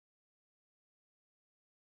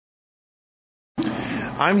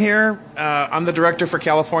I'm here. I'm the director for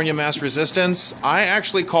California Mass Resistance. I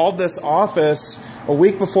actually called this office a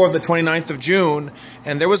week before the 29th of June,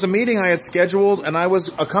 and there was a meeting I had scheduled, and I was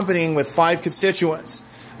accompanying with 5 constituents.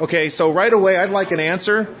 Okay, so right away, I'd like an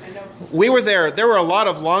answer. We were there. There were a lot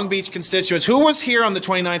of Long Beach constituents. Who was here on the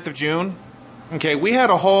 29th of June? Okay, we had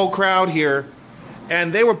a whole crowd here,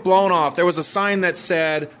 and they were blown off. There was a sign that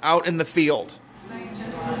said, "Out in the field."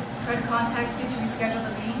 Tried to contact you to reschedule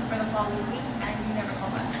the meeting for the following week, and you never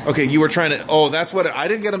called back. Okay, you were trying to, oh, that's what, I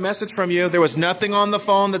didn't get a message from you. There was nothing on the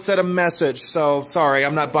phone that said a message, so sorry,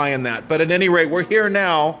 I'm not buying that. But at any rate, we're here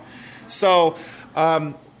now. So,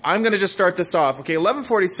 I'm going to just start this off. Okay,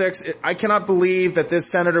 1146, I cannot believe that this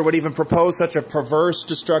senator would even propose such a perverse,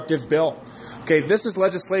 destructive bill. Okay, this is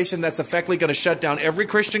legislation that's effectively going to shut down every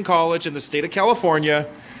Christian college in the state of California.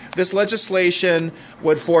 This legislation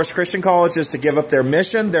would force Christian colleges to give up their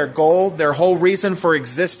mission, their goal, their whole reason for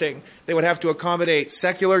existing. They would have to accommodate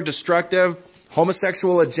secular, destructive,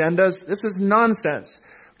 homosexual agendas. This is nonsense.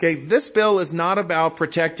 Okay, this bill is not about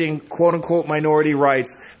protecting quote-unquote minority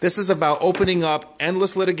rights. This is about opening up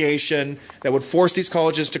endless litigation that would force these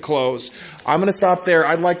colleges to close. I'm going to stop there.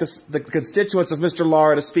 I'd like the constituents of Mr.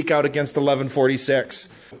 Lara to speak out against 1146.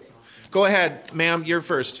 Go ahead, ma'am, you're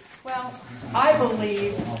first. Well, I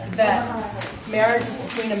believe that marriage is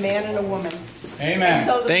between a man and a woman. Amen.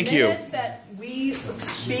 So the Thank you. minute that we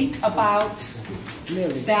speak about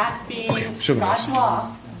that being God's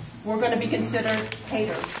law, we're going to be considered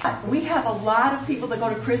haters. We have a lot of people that go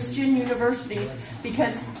to Christian universities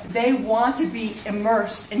because they want to be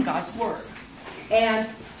immersed in God's Word. And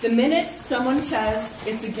the minute someone says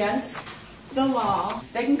it's against the law,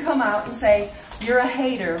 they can come out and say, "You're a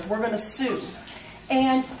hater, we're going to sue."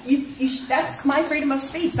 And that's my freedom of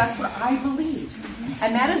speech. That's what I believe.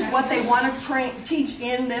 And that is what they want to teach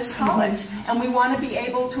in this college. And we want to be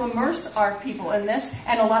able to immerse our people in this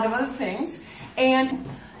and a lot of other things. And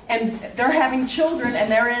they're having children and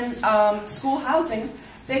they're in school housing.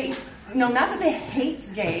 They, not that they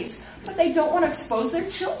hate gays, but they don't want to expose their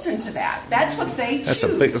children to that. That's what they choose.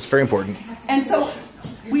 That's very important. And so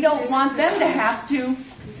we don't want them to have to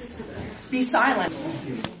be silent.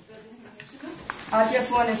 I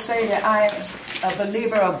just want to say that I am a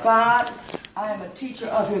believer of God. I am a teacher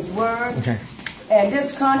of His Word. Okay. And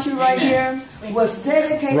this country right here was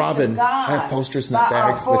dedicated to God. I have posters in that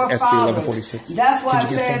bag with SB 1146. That's why it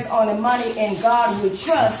says on the money, "In God we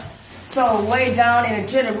trust." So way down in the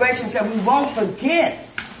generations that we won't forget.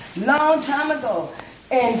 Long time ago.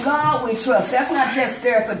 In God we trust. That's not just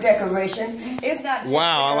there for decoration. It's not just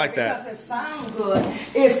I like because that. It sounds good.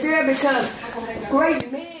 It's there because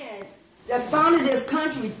great men that founded this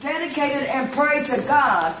country dedicated and prayed to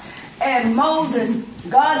God. And Moses,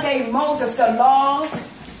 God gave Moses the laws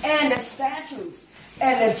and the statutes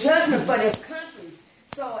and the judgment for this country.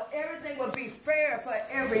 So everything would be fair for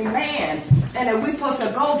every man and that we're supposed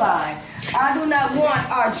to go by. I do not want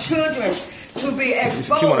our children to be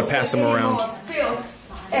exposed you want to pass them around.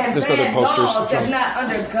 Filth and there's other posters that's not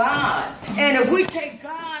under God. And if we take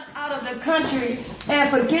God out of the country and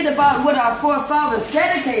forget about what our forefathers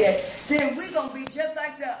dedicated, then we're going to be just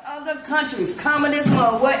like the other countries, communism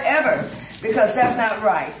or whatever, because that's not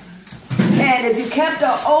right. And if you kept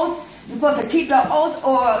the oath, you're supposed to keep the oath,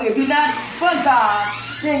 or if you're not for God,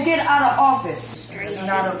 then get out of office. It's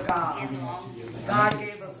not of God. God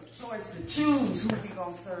gave us a choice to choose who we're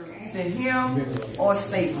going to serve, either Him or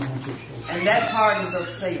Satan. And that part is of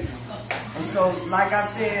Satan. And so, like I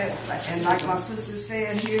said, and like my sister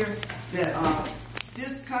said here, that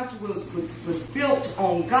this country was built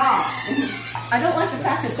on God. I don't like the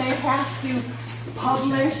fact that they have to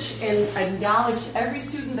publish and acknowledge every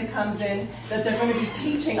student that comes in that they're going to be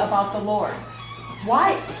teaching about the Lord.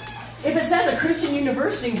 Why? If it says a Christian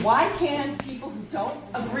university, why can't people who don't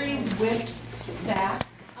agree with that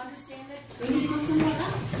understand that they need to go somewhere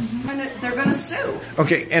else? And they're going to sue.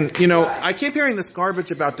 Okay, and I keep hearing this garbage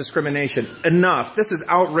about discrimination. Enough. This is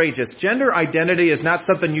outrageous. Gender identity is not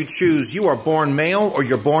something you choose. You are born male or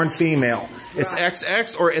you're born female. It's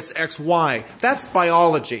XX or it's XY. That's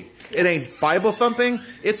biology. It ain't Bible thumping.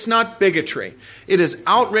 It's not bigotry. It is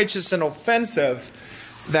outrageous and offensive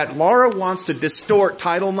that Laura wants to distort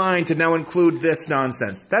Title IX to now include this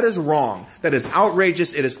nonsense. That is wrong. That is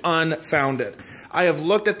outrageous. It is unfounded. I have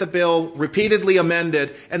looked at the bill, repeatedly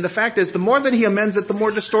amended, and the fact is, the more that he amends it, the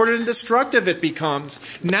more distorted and destructive it becomes.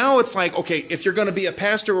 Now it's like, okay, if you're going to be a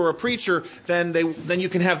pastor or a preacher, then you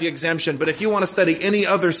can have the exemption. But if you want to study any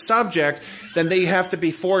other subject, then they have to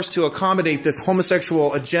be forced to accommodate this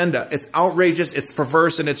homosexual agenda. It's outrageous, it's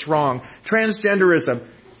perverse, and it's wrong. Transgenderism,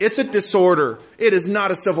 it's a disorder. It is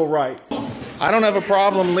not a civil right. I don't have a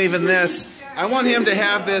problem leaving this. I want him to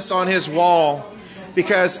have this on his wall.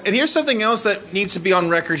 Because, and here's something else that needs to be on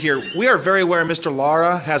record here. We are very aware Mr.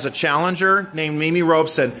 Lara has a challenger named Mimi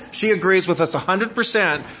Robeson. She agrees with us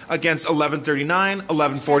 100% against 1139,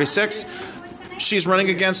 1146. She's running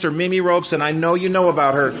against her, Mimi Robeson. I know you know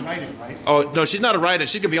about her. Oh, no, she's not a write-in.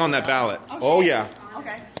 She's going to be on that ballot. Okay. Oh, yeah.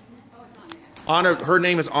 Okay. Her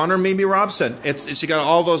name is Honor Mimi Robeson. She got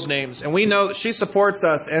all those names. And we know that she supports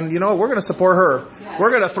us. And, you know, we're going to support her. Yes.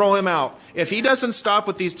 We're going to throw him out. If he doesn't stop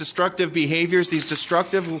with these destructive behaviors, these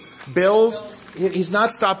destructive bills, he's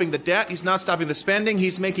not stopping the debt, he's not stopping the spending,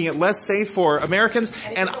 he's making it less safe for Americans.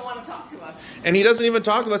 And he doesn't want to talk to us. And he doesn't even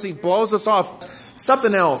talk to us, he blows us off.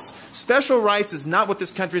 Something else. Special rights is not what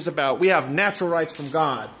this country is about. We have natural rights from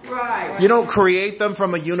God. Right. You don't create them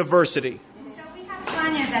from a university. So we have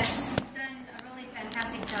Sonia that's done a really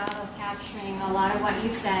fantastic job of capturing a lot of what you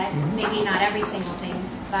said. Maybe not every single thing,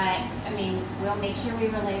 but I mean, we'll make sure we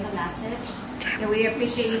relay the message. And we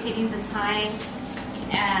appreciate you taking the time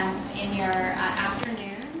in your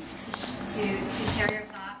afternoon to share your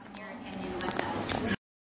thoughts.